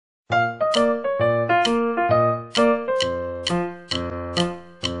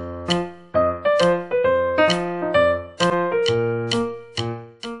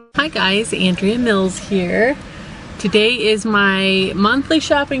guys, Andrea Mills here. Today is my monthly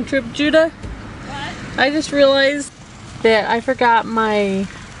shopping trip. Judah, what? I just realized that I forgot my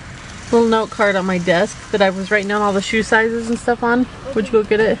little note card on my desk that I was writing down all the shoe sizes and stuff on. Would you go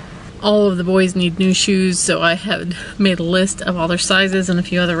get it? All of the boys need new shoes, so I had made a list of all their sizes and a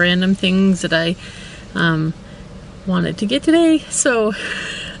few other random things that I wanted to get today. So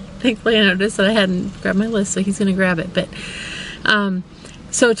thankfully I noticed that I hadn't grabbed my list, so he's gonna grab it. But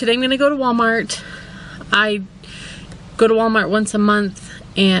so today I'm gonna go to Walmart. I go to Walmart once a month,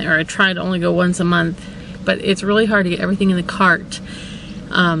 or I try to only go once a month, but it's really hard to get everything in the cart.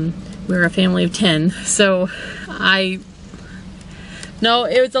 We're a family of 10, so no,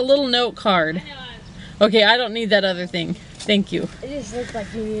 it was a little note card. Okay, I don't need that other thing. Thank you. It just looks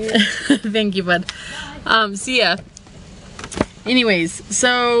like you need it. Thank you, bud. See ya. Anyways,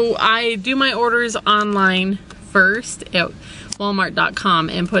 so I do my orders online first at walmart.com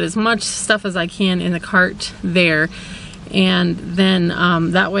and put as much stuff as I can in the cart there, and then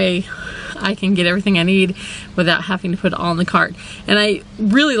that way I can get everything I need without having to put it all in the cart. And I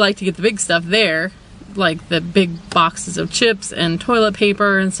really like to get the big stuff there, like the big boxes of chips and toilet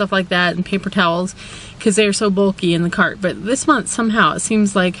paper and stuff like that, and paper towels, because they're so bulky in the cart. But this month somehow it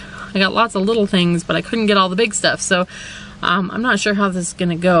seems like I got lots of little things, but I couldn't get all the big stuff. So I'm not sure how this is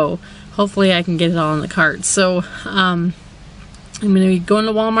gonna go. Hopefully I can get it all in the cart. So I'm gonna be going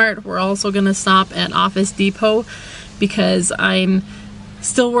to Walmart. We're also gonna stop at Office Depot because I'm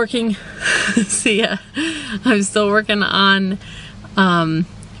still working. See ya. I'm still working on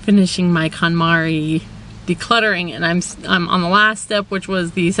finishing my KonMari decluttering, and I'm on the last step, which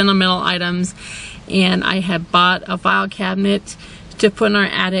was the sentimental items, and I had bought a file cabinet to put in our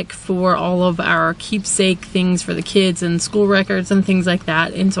attic for all of our keepsake things for the kids and school records and things like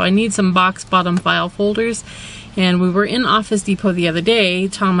that. And so I need some box bottom file folders, and we were in Office Depot the other day,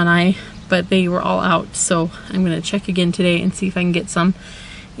 Tom and I, but they were all out, so I'm gonna check again today and see if I can get some.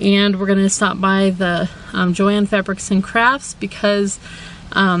 And we're gonna stop by the Joann Fabrics and Crafts because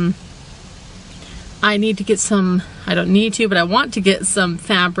I need to get some, I don't need to, but I want to get some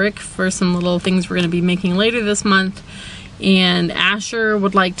fabric for some little things we're going to be making later this month. And Asher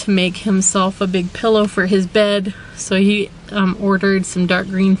would like to make himself a big pillow for his bed, so he ordered some dark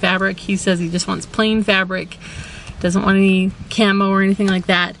green fabric. He says he just wants plain fabric, doesn't want any camo or anything like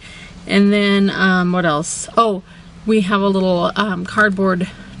that. And then what else? Oh, we have a little cardboard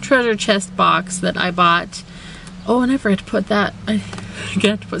treasure chest box that I bought. Oh, and I forgot to put that. I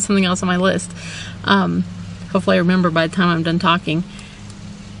got to put something else on my list. Hopefully I remember by the time I'm done talking.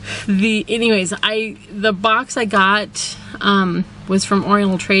 Anyways, the box I got was from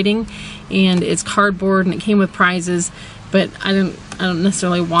Oriental Trading, and it's cardboard and it came with prizes, but I don't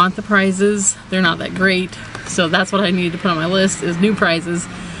necessarily want the prizes. They're not that great, so that's what I needed to put on my list, is new prizes.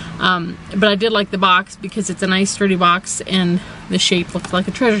 But I did like the box because it's a nice sturdy box and the shape looks like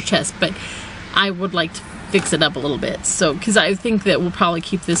a treasure chest, but I would like to fix it up a little bit, so because I think that we'll probably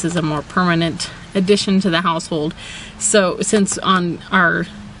keep this as a more permanent addition to the household. So since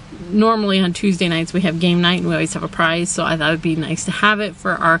normally on Tuesday nights we have game night and we always have a prize, so I thought it'd be nice to have it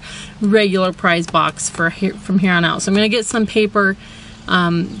for our regular prize box from here on out. So I'm gonna get some paper,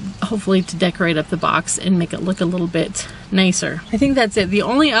 hopefully to decorate up the box and make it look a little bit nicer. I think that's it. The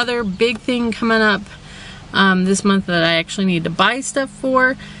only other big thing coming up this month that I actually need to buy stuff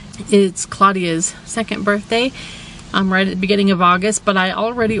for, it's Claudia's 2nd birthday, right at the beginning of August, but I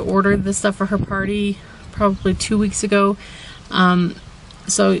already ordered the stuff for her party probably 2 weeks ago,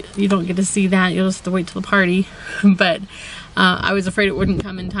 so you don't get to see that. You'll just have to wait till the party. But I was afraid it wouldn't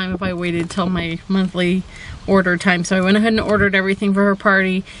come in time if I waited till my monthly order time, so I went ahead and ordered everything for her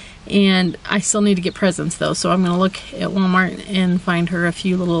party, and I still need to get presents though, so I'm gonna look at Walmart and find her a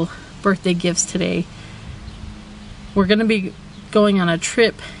few little birthday gifts today. We're gonna be going on a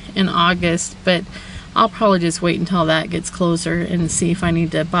trip in August, but I'll probably just wait until that gets closer and see if I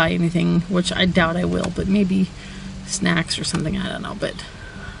need to buy anything, which I doubt I will, but maybe snacks or something, I don't know. But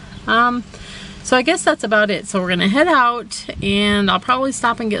so I guess that's about it. So we're gonna head out, and I'll probably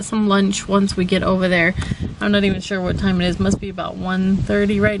stop and get some lunch once we get over there. I'm not even sure what time it is. Must be about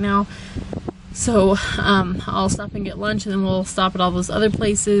 1:30 right now. So I'll stop and get lunch, and then we'll stop at all those other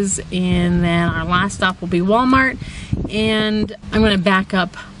places, and then our last stop will be Walmart. And I'm going to back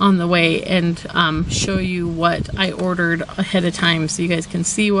up on the way and show you what I ordered ahead of time so you guys can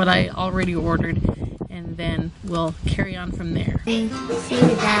see what I already ordered, and then we'll carry on from there. See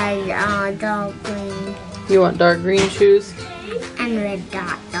that dark green. You want dark green shoes? And red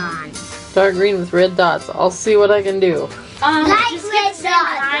dots on. Dark green with red dots. I'll see what I can do. Like just red get some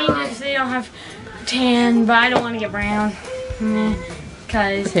dots. kind so you don't have tan, but I don't want to get brown.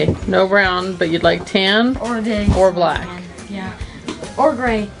 cause Okay, no brown, but you'd like tan or black. Yeah. Or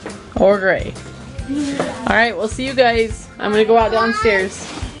gray. Or gray. Alright, we'll see you guys. I'm gonna go out downstairs.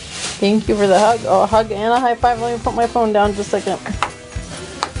 Thank you for the hug. Oh, a hug and a high five. Let me put my phone down just a second.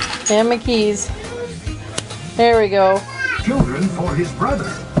 And my keys. There we go. Children for his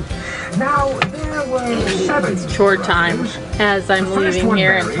brother. Now there were 7 Chore time as I'm leaving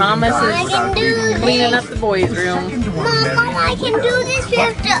here, and Thomas I can do is cleaning up the boys' room. Mom, I can do this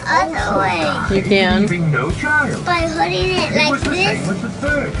with the other way. You can. leaving no child. By holding it It like was the same this. with the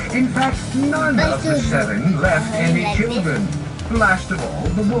third. In fact, none of the 7 left any Like this. children. Last of all,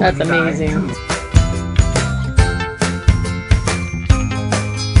 the woman That's died amazing. too.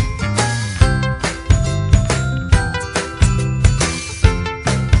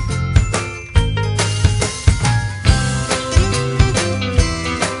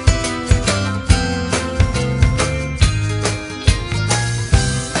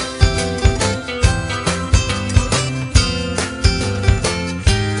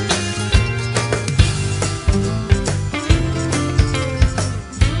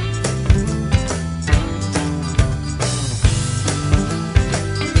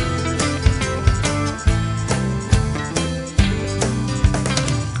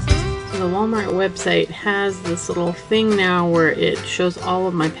 The Walmart website has this little thing now where it shows all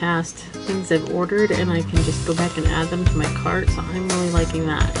of my past things I've ordered, and I can just go back and add them to my cart, so I'm really liking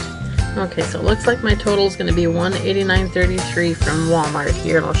that. Okay, so it looks like my total is going to be $189.33 from Walmart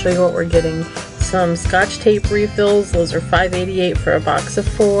here, and I'll show you what we're getting. Some Scotch tape refills, those are $5.88 for a box of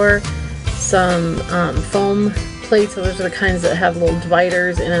 4. Some foam plates, so those are the kinds that have little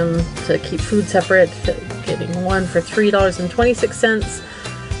dividers in them to keep food separate. Getting one for $3.26.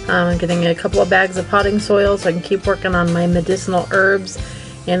 I'm getting a couple of bags of potting soil so I can keep working on my medicinal herbs,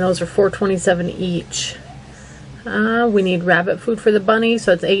 and those are $4.27 each. We need rabbit food for the bunny,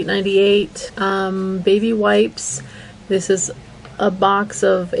 so it's $8.98. Baby wipes. This is a box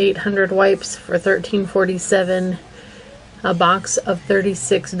of 800 wipes for $13.47. A box of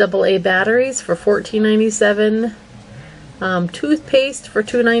 36 AA batteries for $14.97. Toothpaste for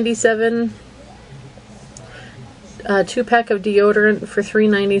 $2.97. 2-pack of deodorant for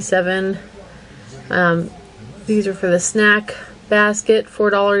 $3.97. These are for the snack basket,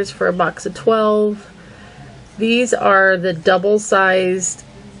 $4 for a box of 12. These are the double-sized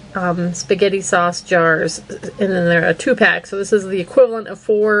spaghetti sauce jars, and then they're a 2-pack, so this is the equivalent of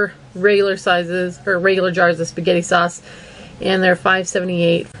 4 regular sizes, or regular jars of spaghetti sauce, and they're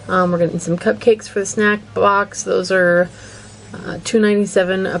 $5.78. We're getting some cupcakes for the snack box. Those are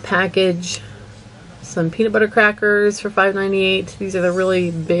 $2.97 a package. Some peanut butter crackers for $5.98. These are the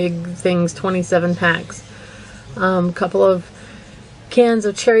really big things, 27 packs. Couple of cans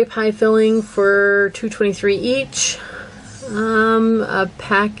of cherry pie filling for $2.23 each. A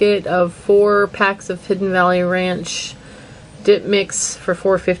packet of 4 packs of Hidden Valley Ranch dip mix for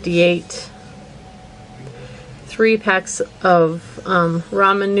 $4.58. 3 packs of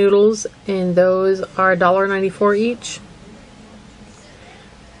ramen noodles, and those are $1.94 each.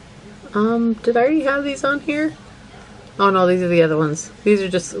 Did I already have these on here? Oh no, these are the other ones. These are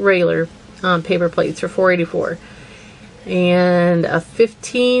just regular paper plates for $4.84. And a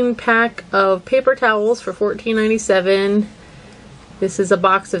 15 pack of paper towels for $14.97. This is a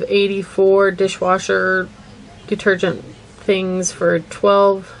box of 84 dishwasher detergent things for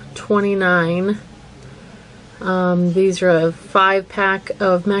 $12.29. These are a 5-pack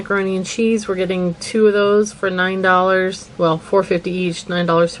of macaroni and cheese. We're getting 2 of those for $9. Well, $4.50 each,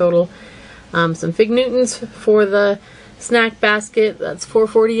 $9 total. Some Fig Newtons for the snack basket. That's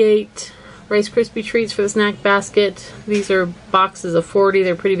 $4.48. Rice Krispie treats for the snack basket. These are boxes of 40.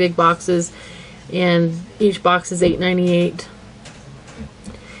 They're pretty big boxes, and each box is $8.98.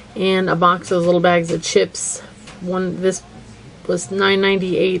 And a box of those little bags of chips. This was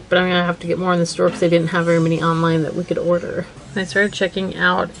 $9.98, but I'm gonna have to get more in the store because they didn't have very many online that we could order. I started checking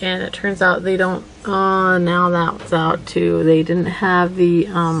out, and it turns out they don't. Now that's out too. They didn't have the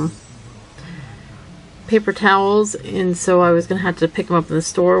paper towels, and so I was gonna have to pick them up in the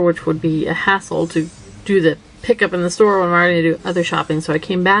store, which would be a hassle to do the pickup in the store when I'm already to do other shopping. So I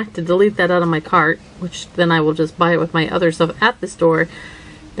came back to delete that out of my cart, which then I will just buy it with my other stuff at the store.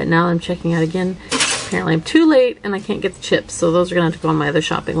 But now I'm checking out again. Apparently I'm too late and I can't get the chips, so those are gonna have to go on my other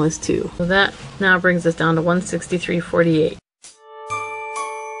shopping list too. So that now brings us down to $163.48.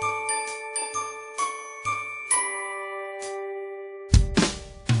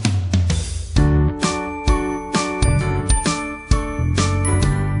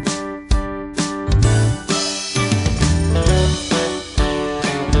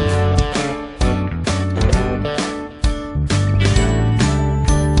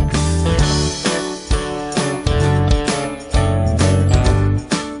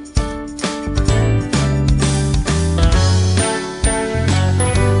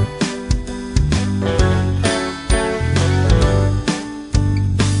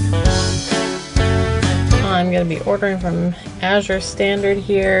 ordering from Azure Standard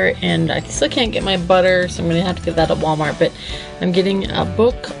here, and I still can't get my butter, so I'm gonna have to get that at Walmart. But I'm getting a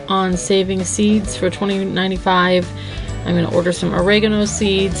book on saving seeds for $20.95. I'm gonna order some oregano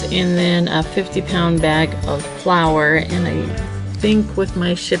seeds and then a 50-pound bag of flour, and I think with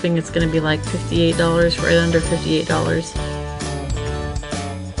my shipping it's gonna be like $58, right under $58.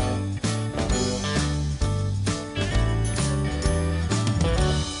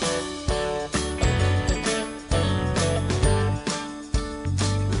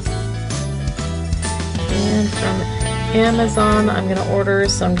 And from Amazon, I'm gonna order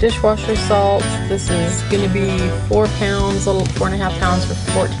some dishwasher salt. This is gonna be 4 pounds, a little 4.5 pounds for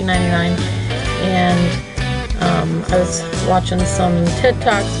 $14.99. And I was watching some TED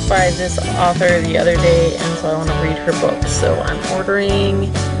Talks by this author the other day, and so I want to read her book. So I'm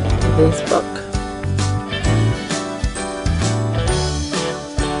ordering this book.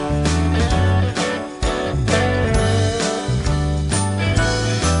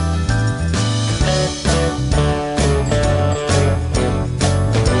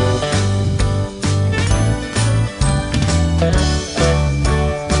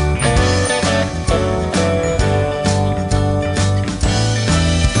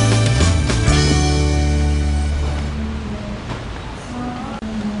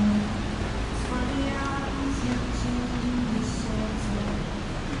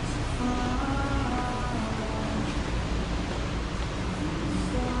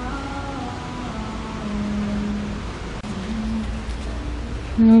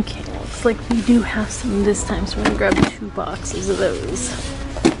 Okay, looks like we do have some this time, so we're gonna grab 2 boxes of those.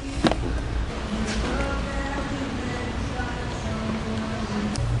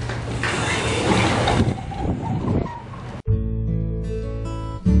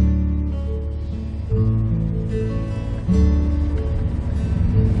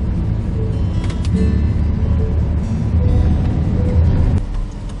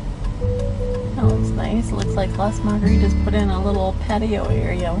 That looks nice. It looks like Las Margaritas put in a little patio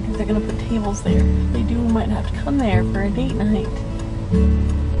area. I wonder if they're gonna put tables there. If they do, we might have to come there for a date night.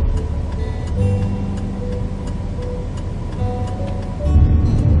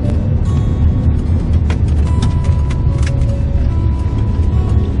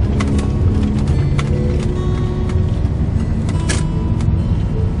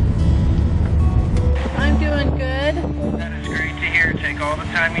 I'm doing good. That is great to hear. Take all the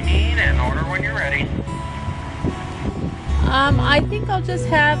time you need and order when you're ready. I think I'll just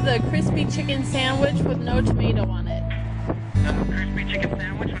have the crispy chicken sandwich with no tomato on it. A crispy chicken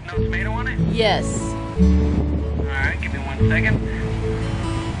sandwich with no tomato on it? Yes. Alright, give me 1 second.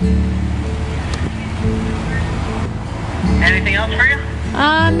 Anything else for you?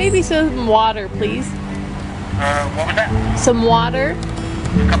 Maybe some water, please. What was that? Some water?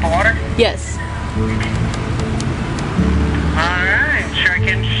 A cup of water? Yes. Alright, sure I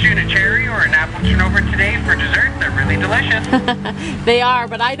can shoot a cherry or an apple turnover today for dessert. They're really delicious. They are,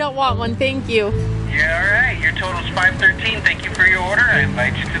 but I don't want one, thank you. Yeah, alright. Your total's $5.13. Thank you for your order. I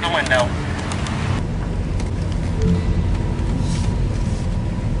invite you to the window.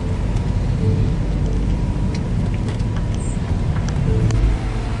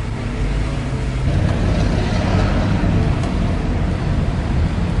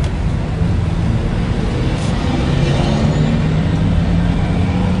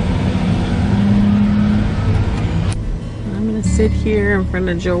 Sit here in front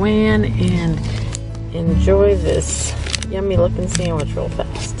of Joanne and enjoy this yummy looking sandwich real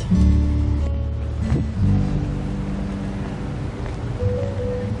fast.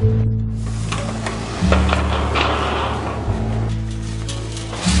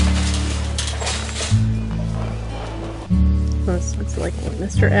 This looks like what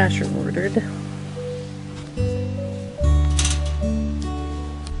Mr. Asher ordered.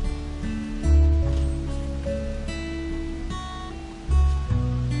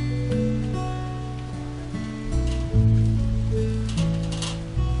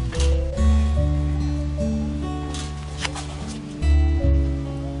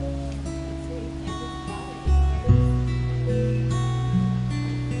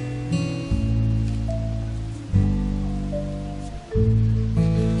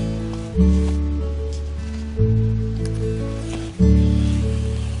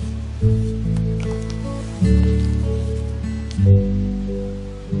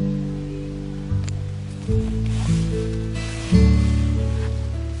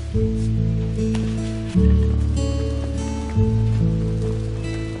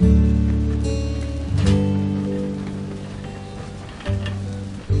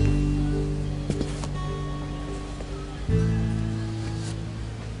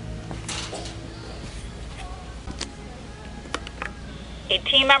 A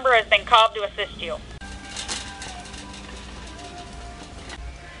team member has been called to assist you.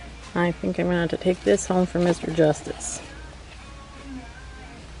 I think I'm going to have to take this home for Mr. Justice.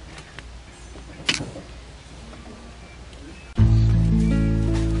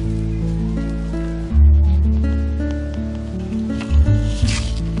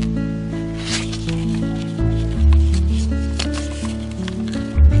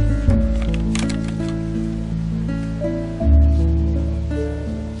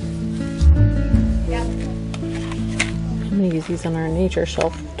 Use these on our nature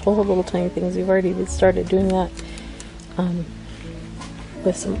shelf. All the little tiny things. We've already started doing that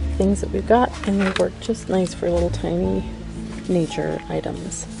with some things that we've got, and they work just nice for little tiny nature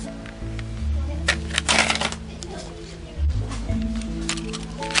items.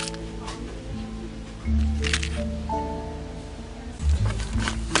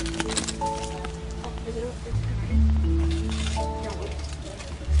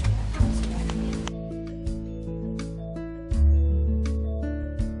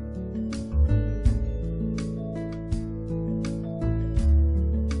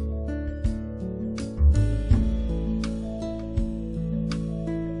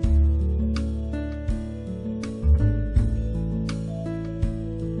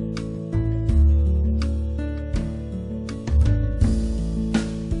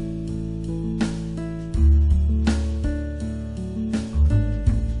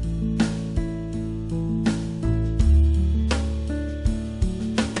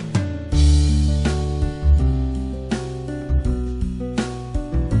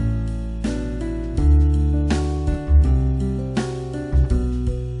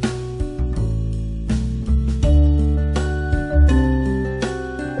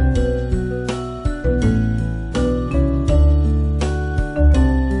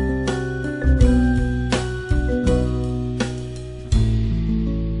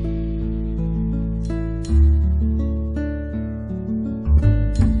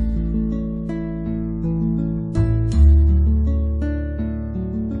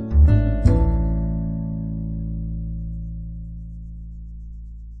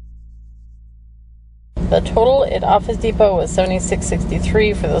 The total at Office Depot was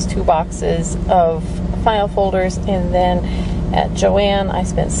 $76.63 for those 2 boxes of file folders, and then at Joann I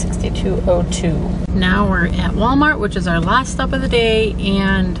spent $62.02. Now we're at Walmart, which is our last stop of the day,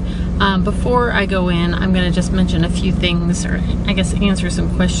 and before I go in, I'm going to just mention a few things, or I guess answer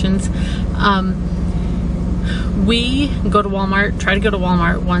some questions. We go to Walmart, try to go to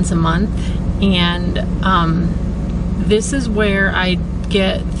Walmart once a month, and this is where I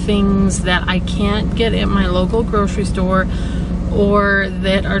get things that I can't get at my local grocery store, or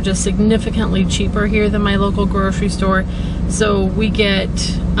that are just significantly cheaper here than my local grocery store. So we get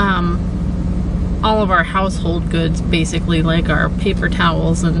all of our household goods, basically, like our paper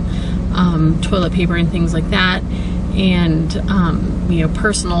towels and toilet paper and things like that, and you know,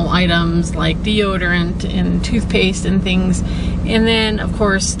 personal items like deodorant and toothpaste and things, and then of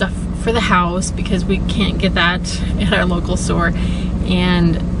course stuff for the house, because we can't get that at our local store.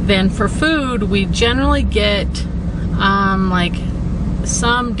 And then for food, we generally get like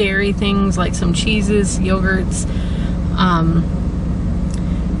some dairy things, like some cheeses, yogurts.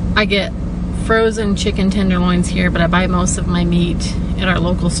 I get frozen chicken tenderloins here, but I buy most of my meat at our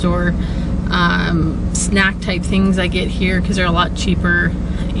local store. Snack type things I get here because they're a lot cheaper,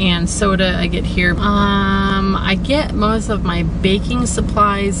 and soda I get here. I get most of my baking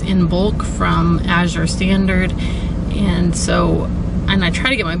supplies in bulk from Azure Standard, and I try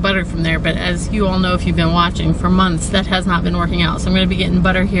to get my butter from there, but as you all know if you've been watching for months, that has not been working out. So I'm going to be getting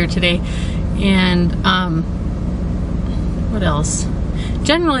butter here today. And what else?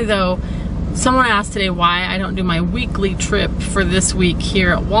 Generally though, someone asked today why I don't do my weekly trip for this week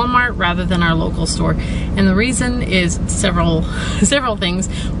here at Walmart rather than our local store. And the reason is several things.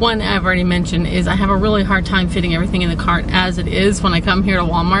 One I've already mentioned is I have a really hard time fitting everything in the cart as it is when I come here to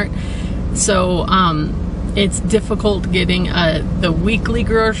Walmart. So it's difficult getting the weekly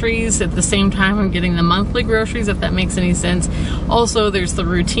groceries at the same time I'm getting the monthly groceries, if that makes any sense. Also, there's the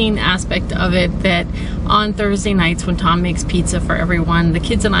routine aspect of it, that on Thursday nights when Tom makes pizza for everyone, the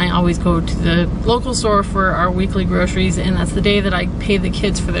kids and I always go to the local store for our weekly groceries, and that's the day that I pay the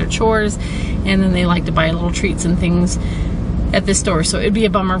kids for their chores, and then they like to buy little treats and things at this store. So it'd be a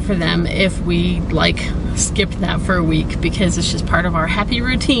bummer for them if we like skipped that for a week, because it's just part of our happy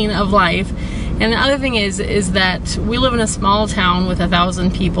routine of life. And the other thing is that we live in a small town with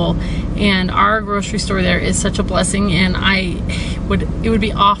 1,000 people, and our grocery store there is such a blessing, and it would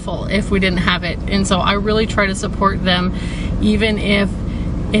be awful if we didn't have it. And so I really try to support them, even if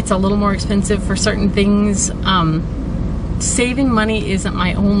it's a little more expensive for certain things. saving money isn't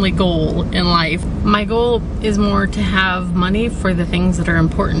my only goal in life. My goal is more to have money for the things that are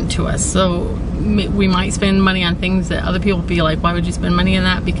important to us. So we might spend money on things that other people will be like, why would you spend money on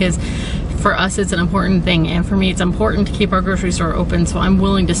that? Because for us it's an important thing, and for me it's important to keep our grocery store open, so I'm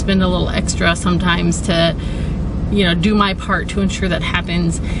willing to spend a little extra sometimes to, you know, do my part to ensure that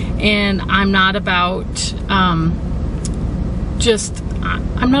happens. And I'm not about I'm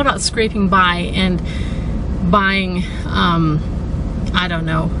not about scraping by and buying I don't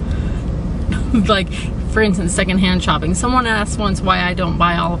know, like for instance, secondhand shopping. Someone asked once why I don't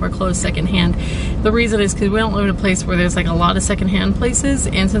buy all of our clothes secondhand. The reason is because we don't live in a place where there's like a lot of secondhand places,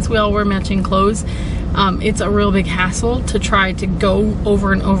 and since we all wear matching clothes, it's a real big hassle to try to go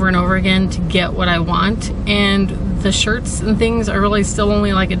over and over and over again to get what I want. And the shirts and things are really still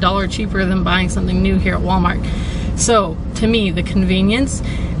only like $1 cheaper than buying something new here at Walmart. So to me, the convenience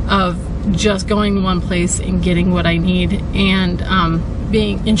of just going to one place and getting what I need, and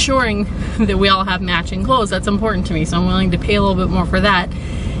ensuring that we all have matching clothes, that's important to me, so I'm willing to pay a little bit more for that.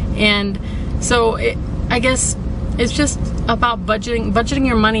 And so I guess it's just about budgeting. Budgeting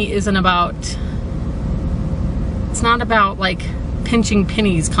your money isn't about, it's not about like pinching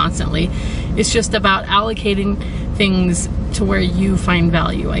pennies constantly. It's just about allocating things to where you find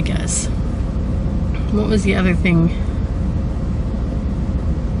value, I guess. What was the other thing?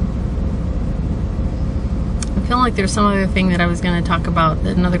 I feel like there's some other thing that I was going to talk about,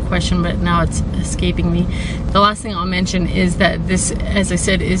 another question, but now it's escaping me. The last thing I'll mention is that this, as I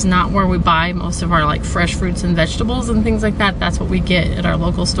said, is not where we buy most of our like fresh fruits and vegetables and things like that. That's what we get at our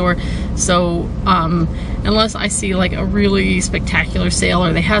local store. So unless I see like a really spectacular sale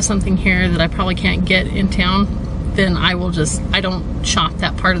or they have something here that I probably can't get in town, then I don't shop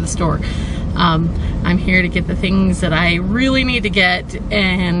that part of the store. I'm here to get the things that I really need to get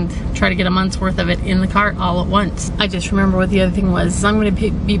and try to get a month's worth of it in the cart all at once. I just remember what the other thing was. I'm going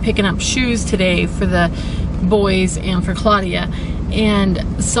to be picking up shoes today for the boys and for Claudia,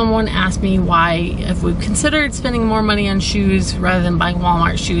 and someone asked me why, if we considered spending more money on shoes rather than buying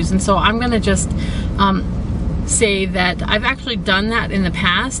Walmart shoes. And so I'm going to just say that I've actually done that in the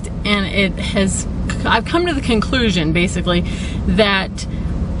past, and I've come to the conclusion basically that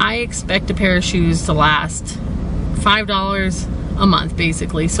I expect a pair of shoes to last $5 a month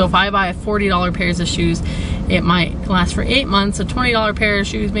basically. So if I buy $40 pairs of shoes, it might last for 8 months. A $20 pair of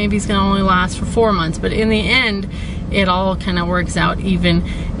shoes maybe is going to only last for 4 months, but in the end it all kind of works out even.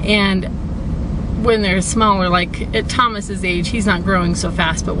 And when they're smaller, like at Thomas's age, he's not growing so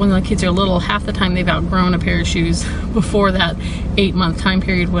fast, but when the kids are little, half the time they've outgrown a pair of shoes before that 8-month time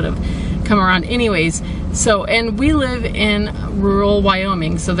period would have come around anyways. So, and we live in rural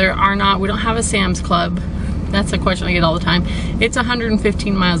Wyoming, so we don't have a Sam's Club. That's a question I get all the time. It's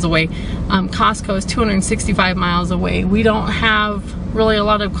 115 miles away. Costco is 265 miles away. We don't have really a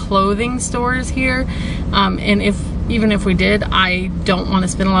lot of clothing stores here, and even if we did, I don't want to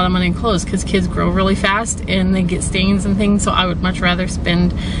spend a lot of money on clothes because kids grow really fast and they get stains and things, so I would much rather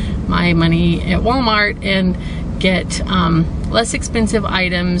spend my money at Walmart and get less expensive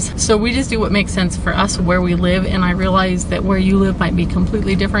items. So we just do what makes sense for us where we live, and I realize that where you live might be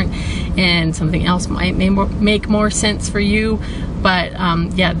completely different and something else might make more sense for you, but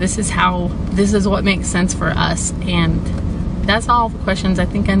yeah, this is what makes sense for us. And that's all the questions I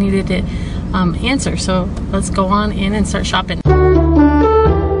think I needed to answer. So let's go on in and start shopping.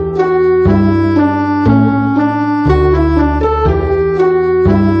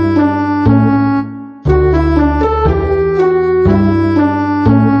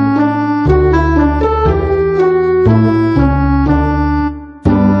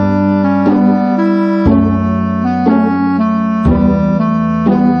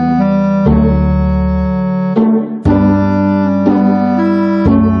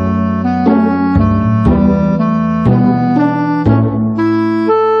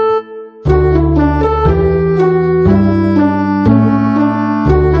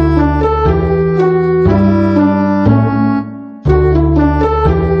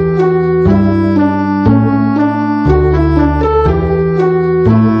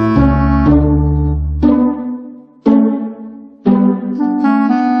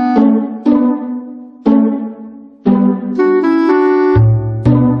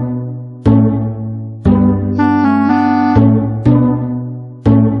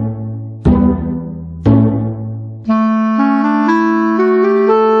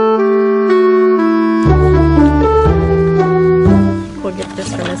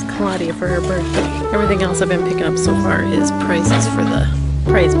 For her birthday. Everything else I've been picking up so far is prizes for the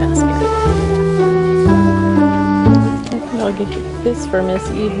prize basket. I'll get you this for Miss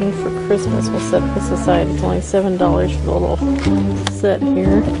Eden for Christmas. We'll set this aside. It's only $7 for the little set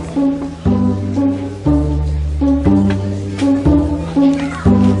here.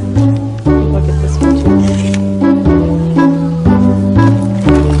 Look at this one too.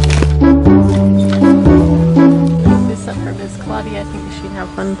 This up for Miss Claudia. I think she'd have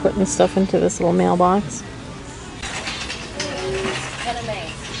fun putting stuff into this little mailbox.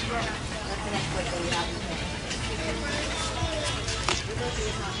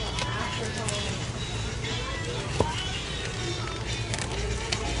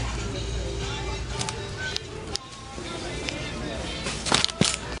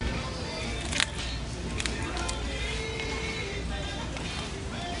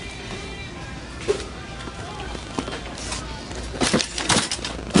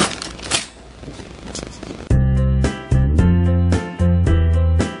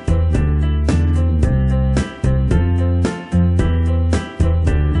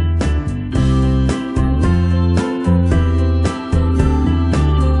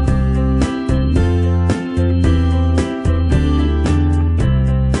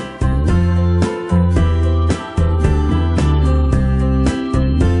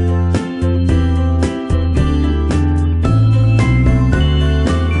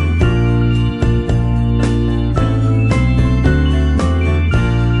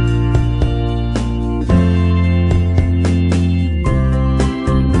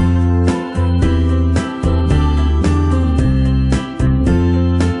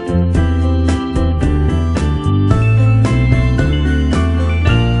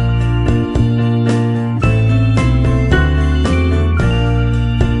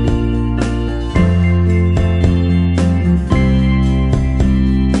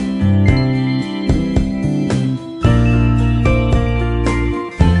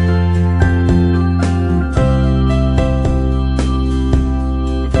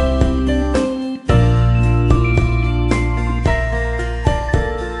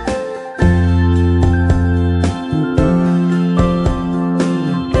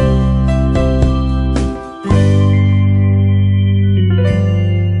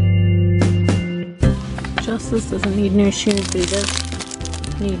 Justice doesn't need new shoes, but he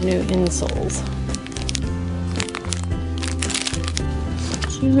does need new insoles.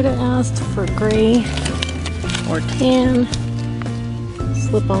 She would have asked for gray or tan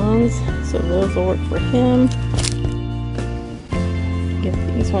slip-ons, so those will work for him. Get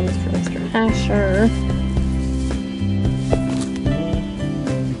these ones for Mr. Asher.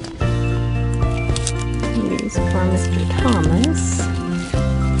 These for Mr. Thomas.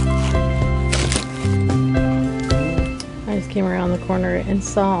 I just came around the corner and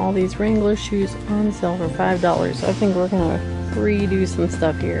saw all these Wrangler shoes on sale for $5. So I think we're gonna redo some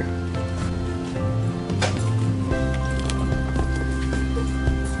stuff here.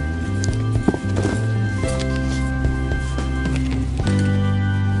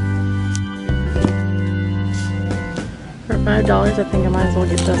 For $5, I think I might as well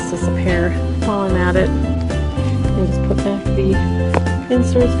get Justice a pair while I'm at it. And just put back the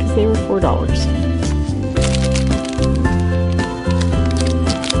inserts because they were $4.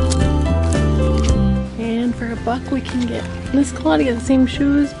 $1 we can get Miss Claudia the same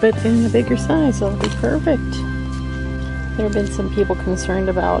shoes but in a bigger size, so it'll be perfect. There have been some people concerned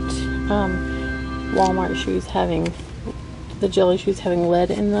about Walmart shoes having the jelly shoes having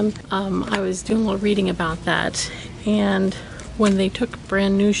lead in them. I was doing a little reading about that, and when they took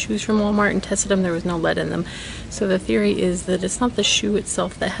brand new shoes from Walmart and tested them, there was no lead in them. So the theory is that it's not the shoe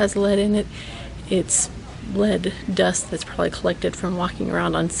itself that has lead in it, it's lead dust that's probably collected from walking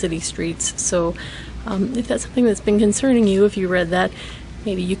around on city streets. So if that's something that's been concerning you, if you read that,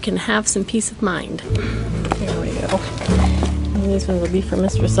 maybe you can have some peace of mind. There we go. And these ones will be for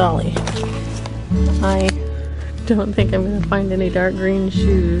Mr. Solly. I don't think I'm going to find any dark green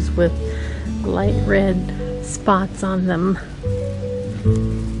shoes with light red spots on them.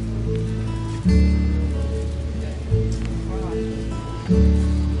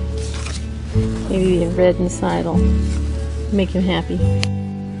 Maybe the red inside will make him happy.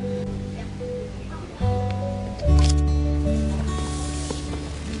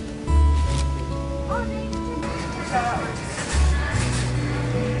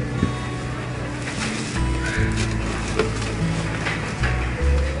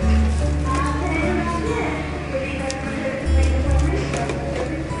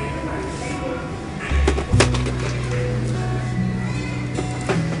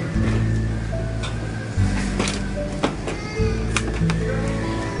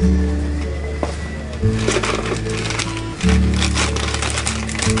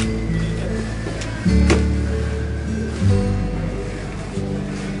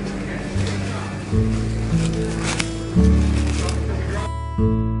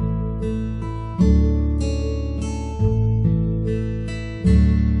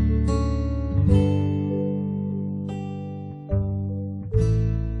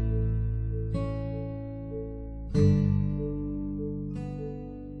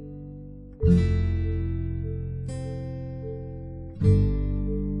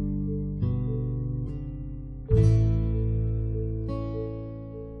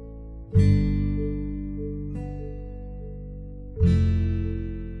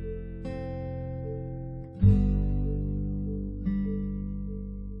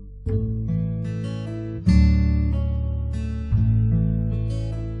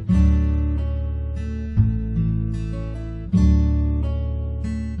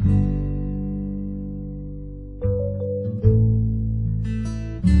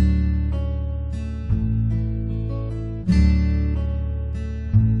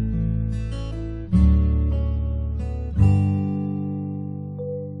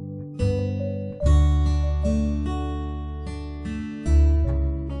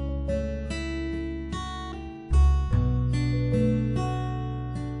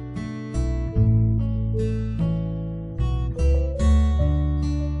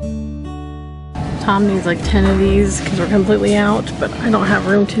 Tom needs like 10 of these because we're completely out, but I don't have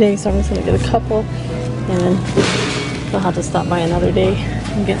room today, so I'm just gonna get a couple, and then we'll have to stop by another day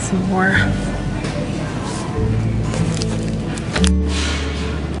and get some more.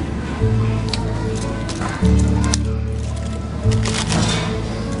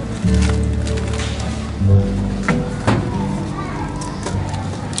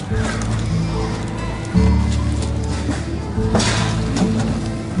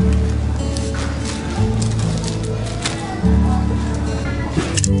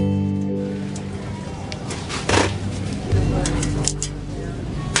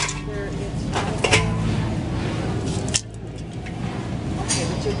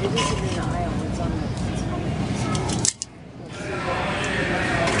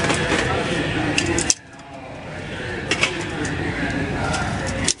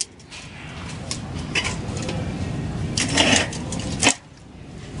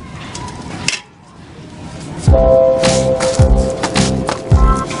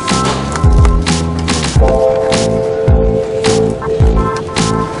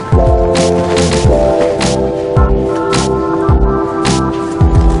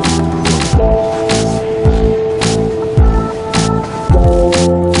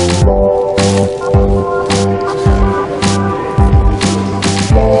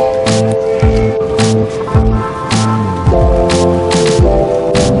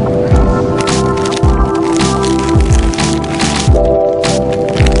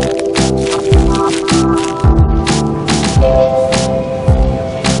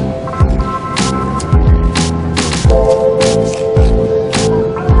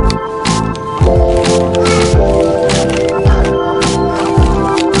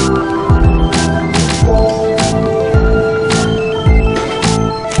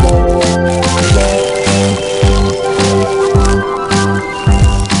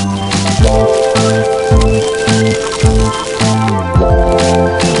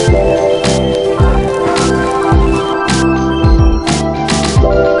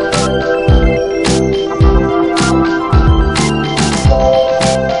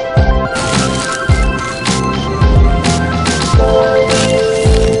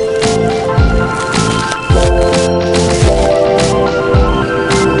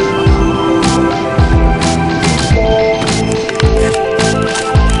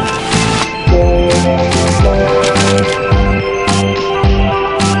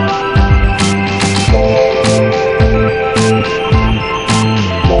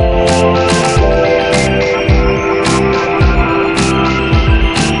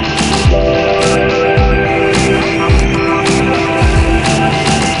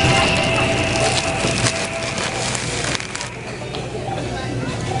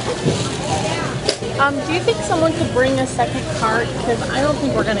 Do you think someone could bring a second cart? Because I don't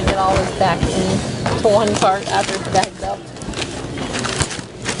think we're going to get all this back into one cart after it's bagged up.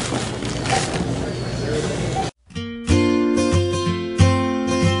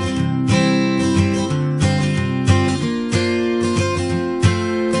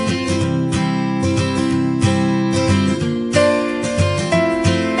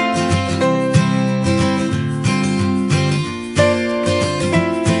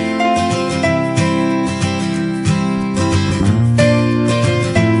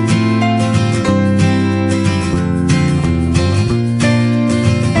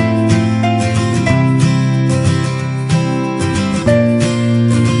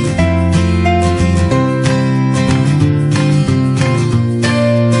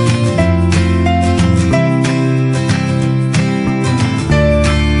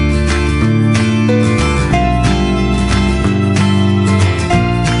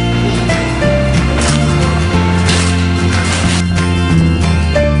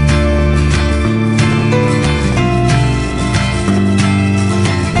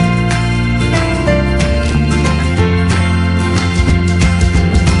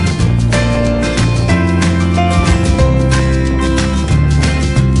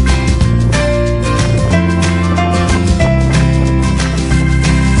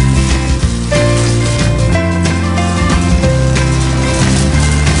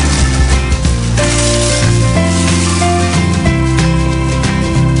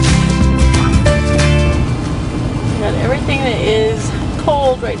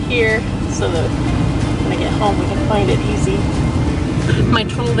 Right here, so that when I get home we can find it easy. My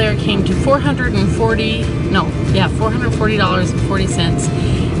total there came to $440.40,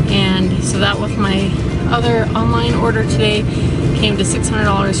 and so that with my other online order today came to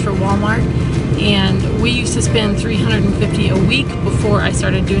 $600 for Walmart, and we used to spend $350 a week before I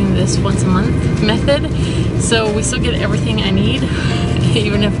started doing this once a month method, so we still get everything I need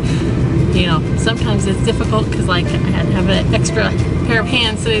even if you know, sometimes it's difficult because like I had to have an extra pair of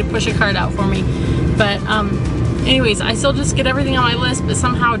hands today to push a cart out for me. But anyways, I still just get everything on my list, but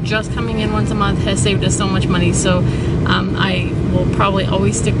somehow just coming in once a month has saved us so much money. So I will probably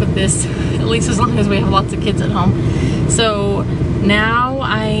always stick with this, at least as long as we have lots of kids at home. So now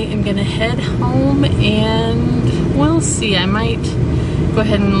I am gonna head home and we'll see. I might go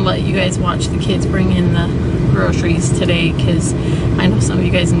ahead and let you guys watch the kids bring in the groceries today, because I know some of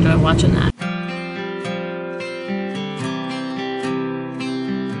you guys enjoy watching that.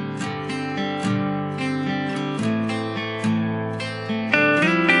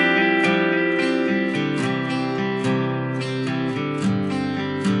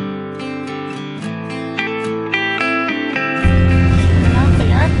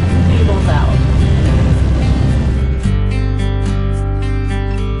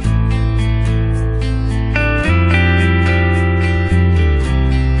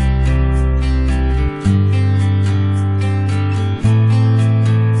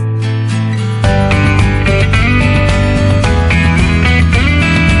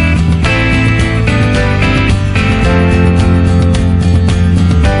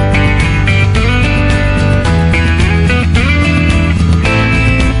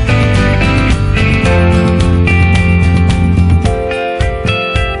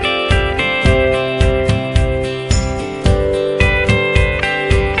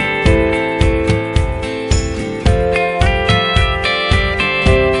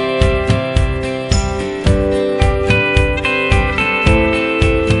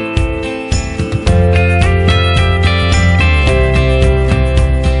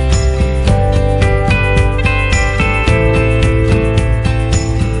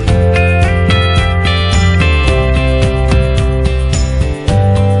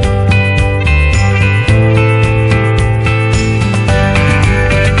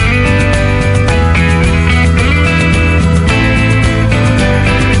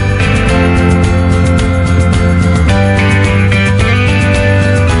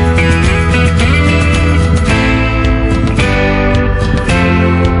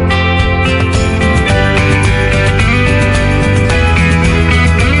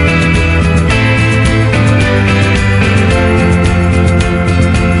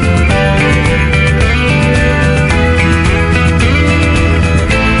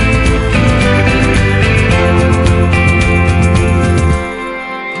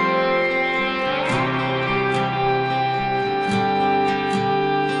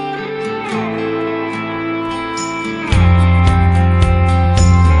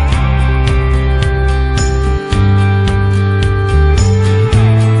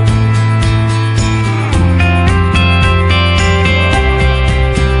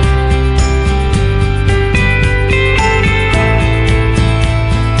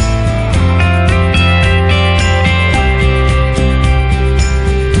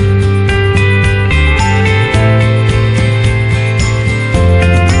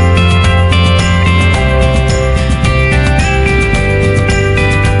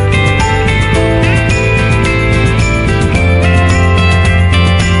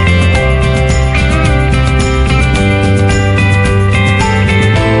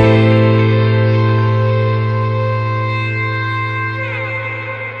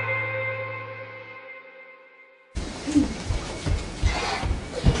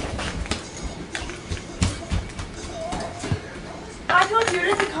 I told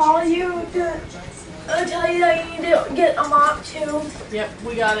Judith to call you to tell you that you need to get a mop too. Yep,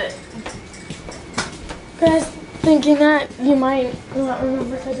 we got it. Because thinking that you might not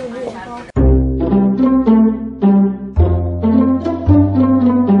remember because of the clock.